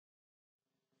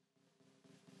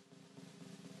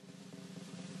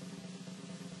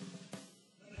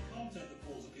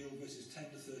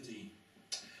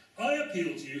I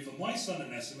appeal to you for my son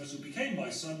Onesimus, who became my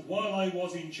son while I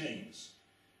was in chains.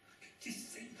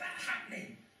 Just see that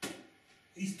happening.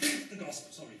 He's preached the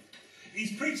gospel, sorry.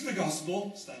 He's preached the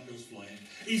gospel, Stan goes flying.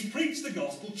 He's preached the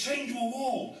gospel, chained to a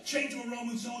wall, chained to a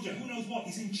Roman soldier, who knows what,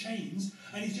 he's in chains,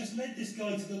 and he's just led this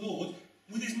guy to the Lord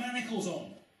with his manacles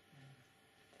on.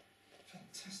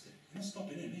 Fantastic. You're not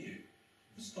stopping him, are you?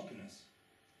 You're not stopping us.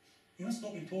 You're not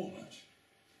stopping Paul much.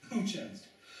 No chance.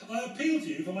 I appeal to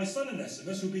you for my son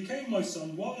Onesimus, who became my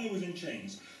son while I was in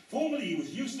chains. Formerly he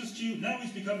was useless to you, now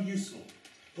he's become useful,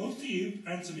 both to you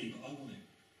and to me, but I want him.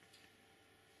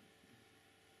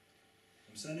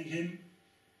 I'm sending him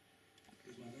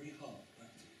with my very heart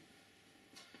back to you.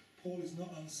 Paul is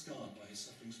not unscarred by his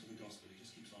sufferings for the gospel, he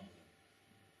just keeps on with them.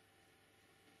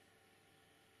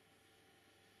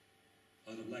 I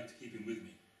would have liked to keep him with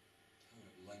me. I would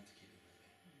have liked to keep him with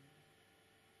me.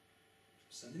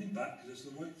 I'm sending him back because it's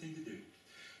the right thing to do.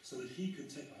 So that he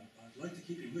could take, I'd like to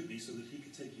keep him with me so that he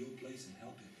could take your place in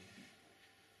helping me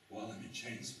while I'm in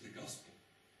chains for the gospel.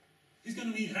 He's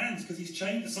going to need hands because he's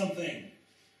chained to something.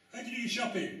 How do you do your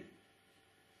shopping?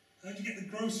 How do you get the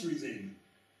groceries in?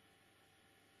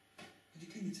 How do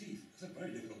you clean your teeth? That's a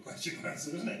very difficult question to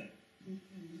answer, isn't it?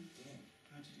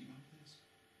 How did he write this?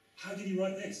 How did he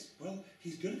write this? Well,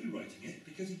 he's going to be writing it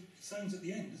because he sounds at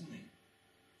the end, doesn't he?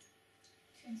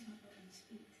 Chains might be on his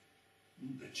feet.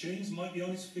 The chains might be on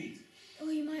his feet. Or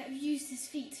he might have used his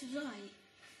feet to write.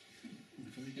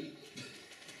 Very good.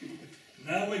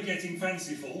 Now we're getting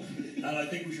fanciful, and I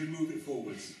think we should move it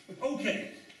forwards.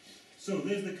 Okay, so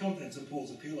there's the contents of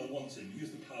Paul's appeal. I want him.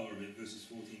 Here's the power of it, verses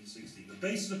 14 to 16. The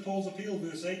basis of Paul's appeal,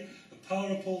 verse 8. The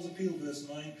power of Paul's appeal, verse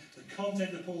 9. The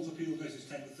content of Paul's appeal, verses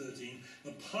 10 to 13.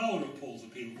 The power of Paul's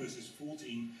appeal, verses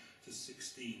 14 to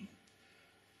 16.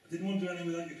 I didn't want to do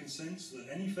anything without your consent, so that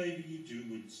any favour you do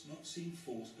would not seem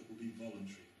forced, but will be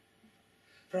voluntary.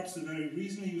 Perhaps the very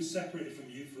reason he was separated from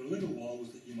you for a little while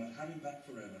was that you might have him back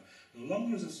forever. No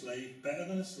longer as a slave, better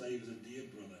than a slave, as a dear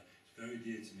brother. He's very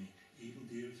dear to me, even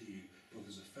dearer to you, both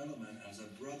as a fellow man and as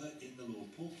a brother in the Lord.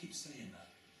 Paul keeps saying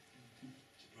that.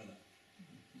 He's your brother.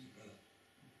 He's your brother.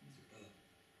 He's your brother.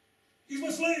 He's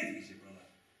my slave! He's your brother.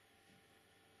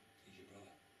 He's your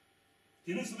brother. Do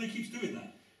you notice that he keeps doing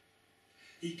that?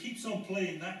 He keeps on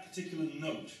playing that particular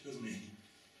note, doesn't he?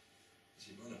 He's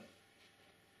your brother.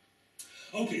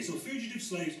 Okay, so fugitive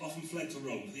slaves often fled to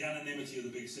Rome for the anonymity of the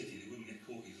big city. They wouldn't get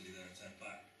caught easily there and sent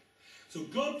back. So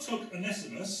God took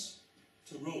Onesimus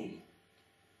to Rome.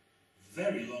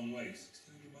 Very long way,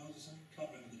 1,600 miles or something? Can't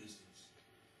remember the distance.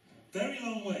 Very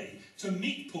long way to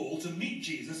meet Paul, to meet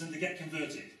Jesus, and to get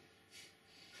converted.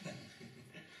 How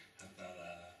about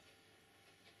that?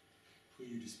 Who are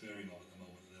you despairing of at the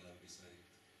moment that they'll ever be saved?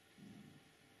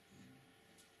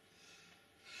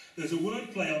 There's a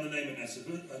word play on the name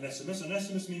Onesimus.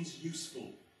 Onesimus means useful.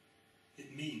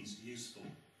 It means useful.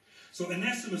 So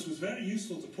Onesimus was very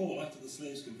useful to Paul after the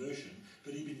slave's conversion,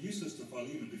 but he'd been useless to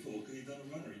Philemon before because he'd done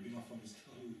a runner. He'd been off on his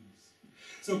toes.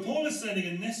 So Paul is sending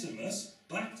Onesimus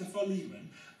back to Philemon,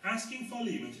 asking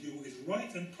Philemon to do what is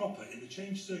right and proper in the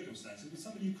changed circumstances with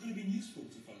somebody who could have been useful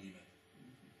to Philemon.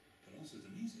 But also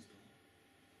to me, says Paul.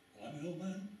 Well, I'm an old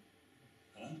man,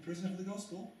 and I'm the prisoner for the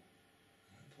gospel,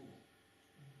 and I'm Paul.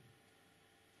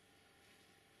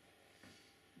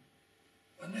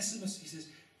 Onesimus, he says,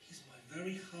 he's my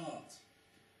very heart.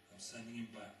 I'm sending him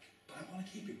back. But I want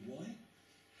to keep him. Why?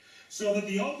 So that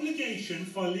the obligation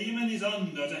Philemon is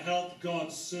under to help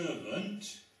God's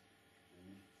servant...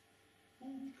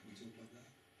 Can we talk like that?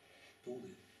 Paul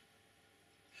did.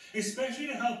 Especially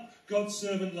to help God's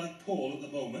servant like Paul at the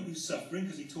moment, who's suffering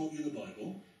because he taught you the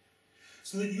Bible.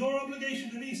 So that your obligation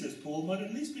to me, says Paul, might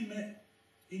at least be met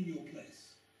in your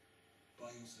place by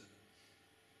your servant.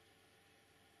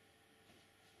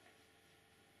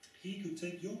 He could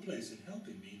take your place in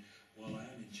helping me while I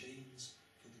am in chains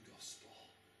for the gospel.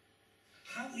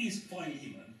 How is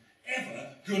Philemon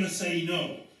ever going to say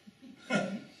no?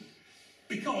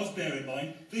 Because, bear in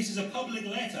mind, this is a public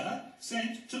letter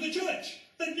sent to the church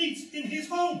that meets in his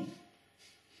home.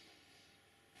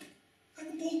 How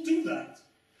can Paul do that?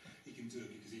 He can do it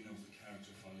because he knows the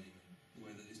character of Philemon, the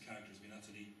way that his character has been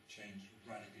utterly changed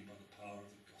radically by the power of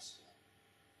the gospel.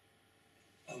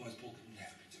 Otherwise, Paul could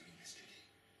never be doing this, could he?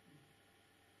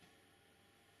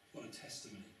 What a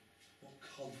testimony, what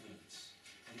confidence,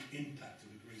 and the impact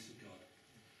of the grace of God.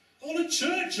 On a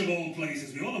church of all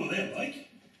places, we all know what they're like.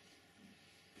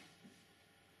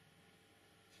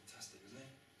 Fantastic, isn't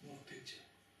it? What a picture.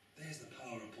 There's the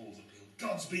power of Paul's appeal.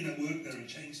 God's been at work there and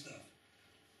changed stuff.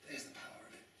 There's the power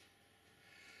of it.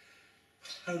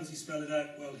 How does he spell it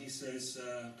out? Well, he says,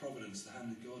 providence, the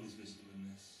hand of God is visible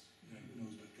in this. You know, who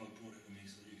knows, but God brought it to me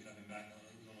so that you could have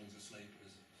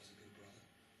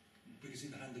see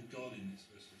the hand of God in this,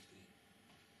 verse 15.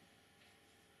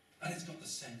 And it's got the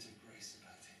scent of grace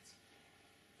about it,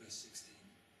 verse 16.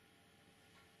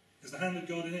 There's the hand of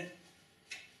God in it.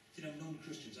 You know,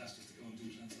 non-Christians ask us to go and do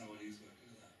Llanelli youth work.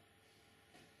 Look at that.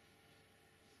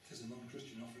 There's a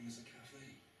non-Christian offering us a cafe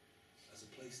as a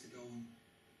place to go and...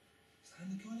 Is the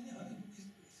hand of God in it?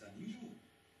 It's unusual.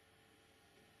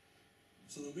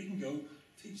 So that we can go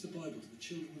teach the Bible to the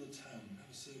children of the town and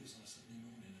have a service on a Sunday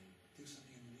morning and do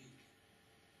something in the week.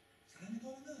 Is the hand of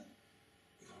God in that?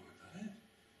 We've got to work that out.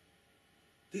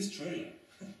 This trailer,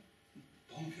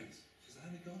 bonkers. Is the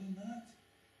hand of God in that?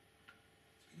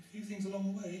 There's been a few things along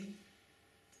the way.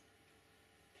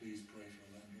 Please pray for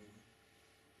a Land Rover.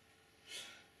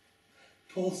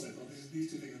 Paul says, oh, these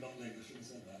two things are not linked. I shouldn't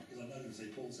have said that, because I'm not going to say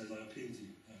Paul says, I appeal to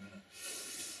you.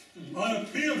 No. I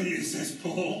appeal to you, says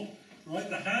Paul. Right,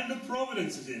 the hand of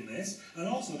providence is in this, and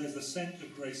also there's the scent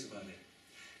of grace about it.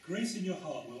 Grace in your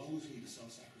heart will always lead to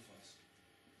self-sacrifice.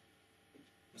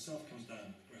 Myself comes down,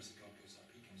 the grace of God goes up.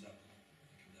 He comes up, and I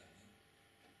come down.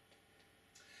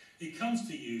 Yeah. It comes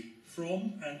to you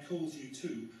from and calls you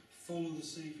to follow the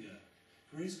Saviour.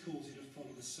 Grace calls you to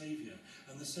follow the Saviour,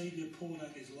 and the Saviour poured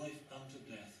out his life unto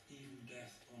death, even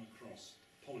death on a cross.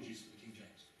 Apologies for the King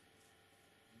James.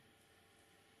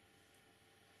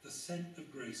 The scent of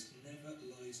grace never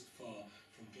lies far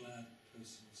from glad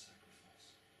personal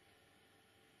sacrifice.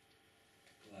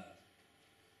 Glad.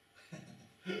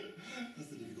 That's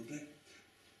the difficult bit.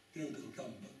 The other bit will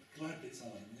come, but glad bit's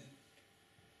hard, isn't it?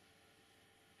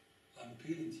 I'm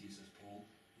appealing to you, says Paul,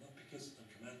 not because I'm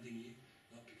commanding you,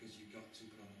 not because you've got to,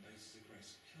 but on the basis of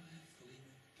grace. Can I have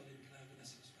Philemon? Philemon, can I have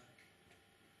Vanessa back?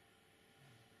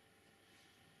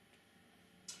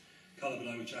 Caleb and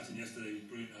I were chatting yesterday,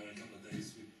 brilliant having a couple of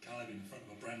days with Caleb in the front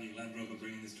of a brand new Land Rover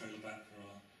bringing this trailer back for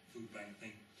our food bank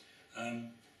thing.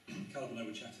 Caleb and I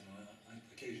were chatting, and I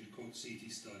occasionally quote C.T.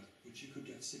 Studd, which you could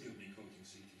get sick of me quoting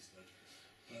C.T. Studd.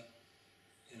 But,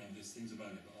 you know, there's things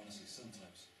about it, but honestly,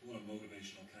 sometimes, what a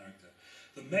motivational character.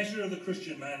 The measure of the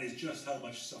Christian man is just how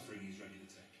much suffering he's ready to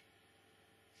take.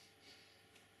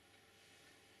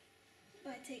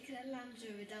 By taking a Land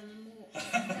Rover down the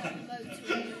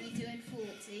motorway when you're doing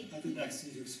 40. I didn't actually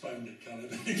need to expound it, Caleb.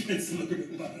 It gets a little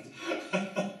bit bad.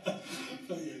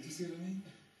 But yeah, do you see what I mean?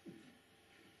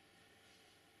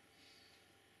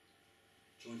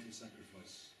 Joyful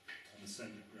sacrifice and the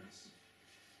scent of grace.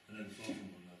 And then far from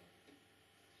one another.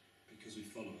 Because we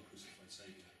follow a crucified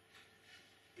Saviour.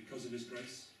 Because of his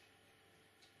grace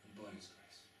and by his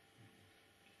grace.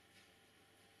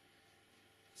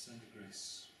 The scent of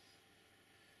grace.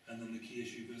 And then the key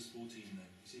issue, verse 14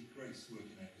 then. You see, grace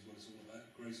working out is what it's all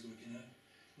about. Grace working out.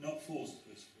 Not forced,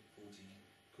 verse 14.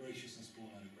 Graciousness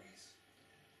born out of grace.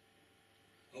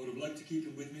 I would have liked to keep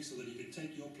him with me so that he could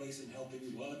take your place in helping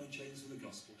me while I'm in chains for the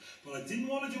gospel. But I didn't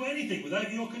want to do anything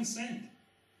without your consent.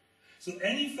 So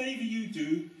any favour you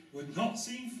do would not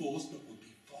seem forced, but would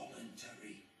be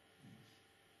voluntary.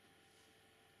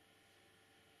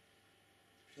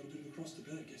 If you've got a bit of a cross to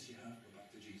bear, I guess you have. Go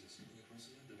back to Jesus. Look at the cross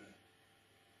he had to bear.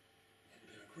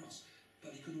 Cross,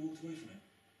 but he could have walked away from it.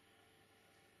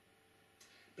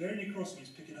 Bearing your cross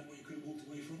means picking up what you could have walked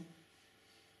away from.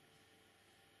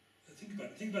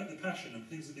 Think about the passion and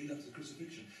things that lead up to the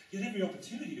crucifixion. You had every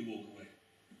opportunity to walk away.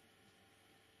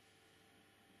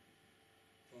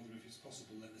 Father, if it's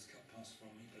possible, let this cup pass from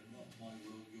me, but not my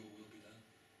will, your will be done.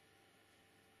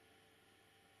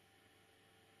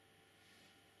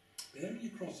 Bearing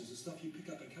your cross is the stuff you pick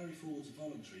up and carry forwards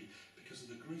voluntary because of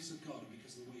the grace of God and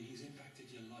because of the way he's impacted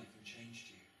your life and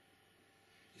changed you.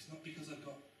 It's not because I'm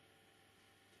trying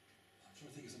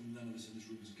to think of something none of us in this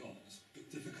room has got. It's a bit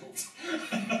difficult.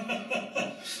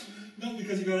 Not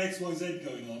because you've got X, Y, Z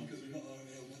going on, because we've got our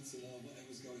ailments and our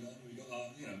whatever's going on. We've got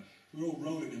our, we're all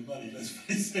rolling in money, let's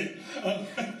face it.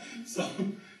 So,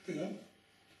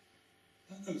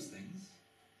 not those things.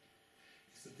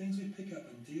 It's the things we pick up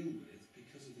and deal with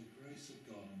because of the grace of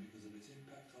God and because of its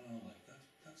impact on our life.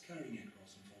 That's carrying your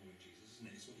cross and following Jesus, isn't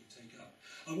it? It's what you take up.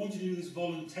 I want you to do this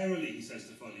voluntarily, he says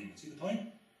to Philemon. See the point?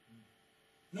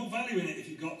 No value in it if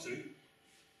you've got to.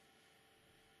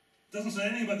 Doesn't say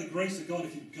anything about the grace of God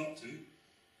if you've got to.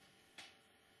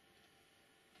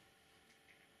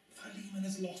 Philemon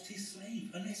has lost his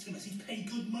slave. Onesimus, he's paid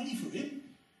good money for him.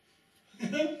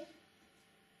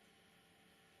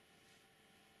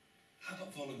 How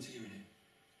about volunteering him?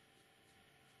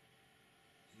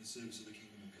 In the service of the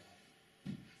kingdom of God.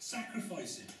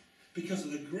 Sacrificing because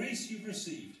of the grace you've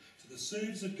received to the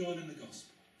service of God in the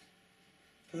gospel.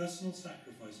 Personal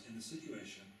sacrifice in the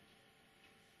situation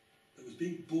that was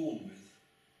being born with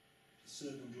to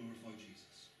serve and glorify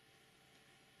Jesus.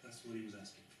 That's what he was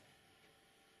asking for.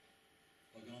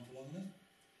 Have I gone on for long enough?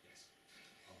 Yes.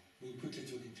 I'll move quickly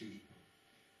to a conclusion.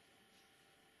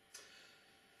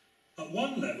 At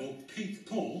one level,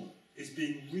 Paul is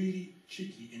being really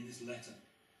cheeky in this letter.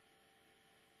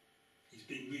 He's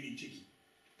being really cheeky.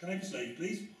 Can I have a slave,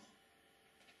 please?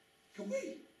 Can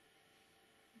we?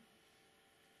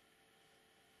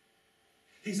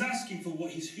 He's asking for what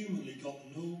he's humanly got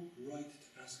no right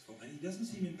to ask for, and he doesn't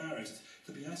seem embarrassed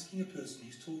to be asking a person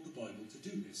who's taught the Bible to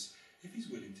do this, if he's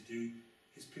willing to do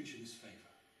his preacher this favour.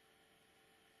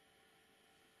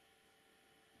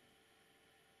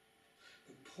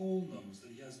 But Paul knows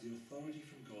that he has the authority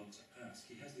from God to ask.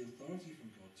 He has the authority from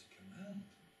God to command.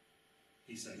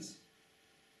 He says,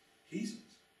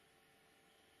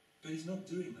 but he's not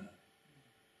doing that.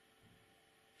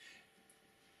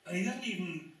 And he doesn't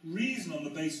even reason on the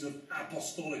basis of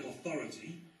apostolic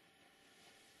authority.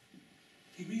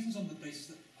 He reasons on the basis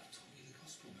that I've taught you the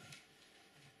gospel, man.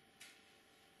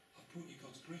 I've brought you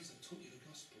God's grace. I've taught you the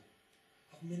gospel.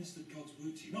 I've ministered God's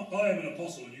word to you. Not I am an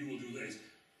apostle and you will do this.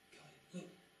 God, look,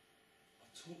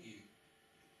 I've taught you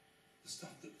the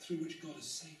stuff that through which God has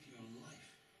saved your life.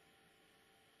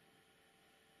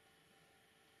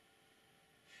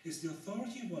 It's the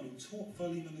authority of one who taught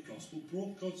Philemon the gospel,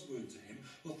 brought God's word to him,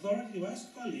 authority to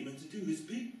ask Philemon to do this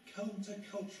big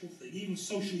counter-cultural thing, even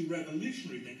socially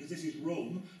revolutionary thing, because this is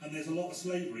Rome, and there's a lot of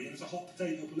slavery, and it's a hot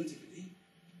potato politically.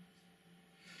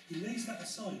 He lays that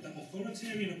aside, that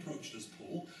authoritarian approach, does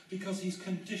Paul, because he's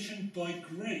conditioned by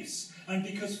grace, and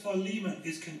because Philemon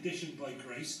is conditioned by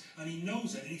grace, and he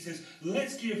knows it, and he says,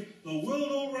 let's give the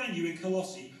world all around you in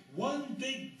Colossae one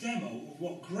big demo of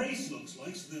what grace looks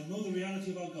like so they'll know the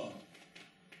reality of our God.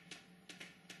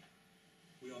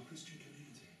 We are a Christian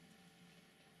community.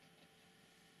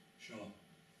 Sure.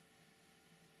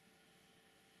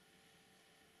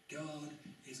 God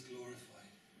is glorified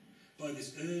by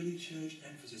this early church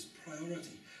emphasis,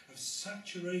 priority of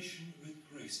saturation with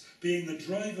grace, being the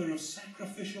driver of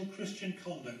sacrificial Christian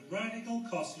conduct, radical,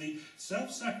 costly,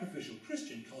 self-sacrificial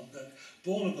Christian conduct,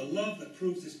 born of the love that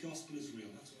proves this gospel is real.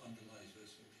 That's what underlies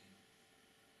verse 14.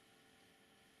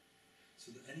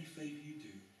 So that any favour you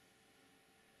do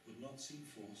would not seem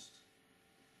forced,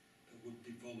 but would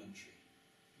be voluntary.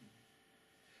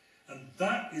 And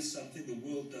that is something the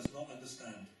world does not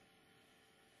understand.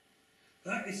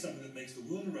 That is something that makes the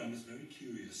world around us very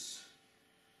curious.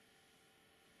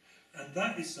 And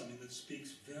that is something that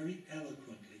speaks very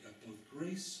eloquently of both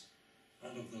grace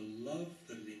and of the love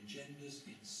that it engenders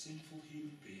in sinful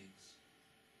human beings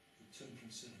who turn from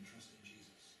sin and trust in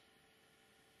Jesus.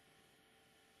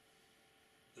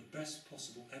 The best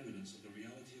possible evidence of the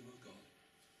reality of our God.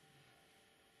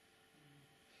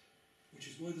 Which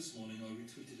is why this morning I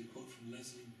retweeted a quote from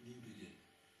Leslie Newbegin,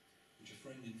 which a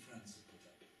friend in France had put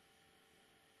up.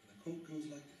 And the quote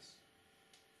goes like this.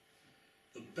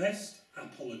 The best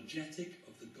apologetic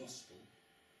of the gospel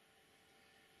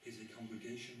is a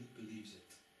congregation that believes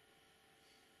it.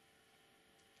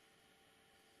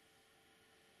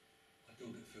 I'd go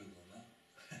a bit further than that.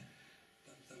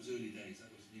 that was early days,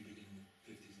 that was New Beginning in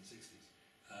the 50s and 60s.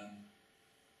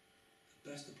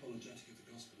 The best apologetic of the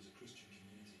gospel is a Christian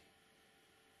community,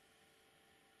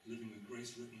 living with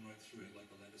grace written right through it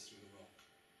like the letters through the rock,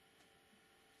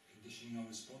 conditioning our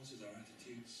responses, our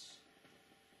attitudes,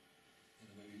 in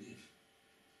the way we live,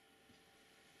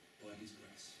 by his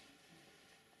grace.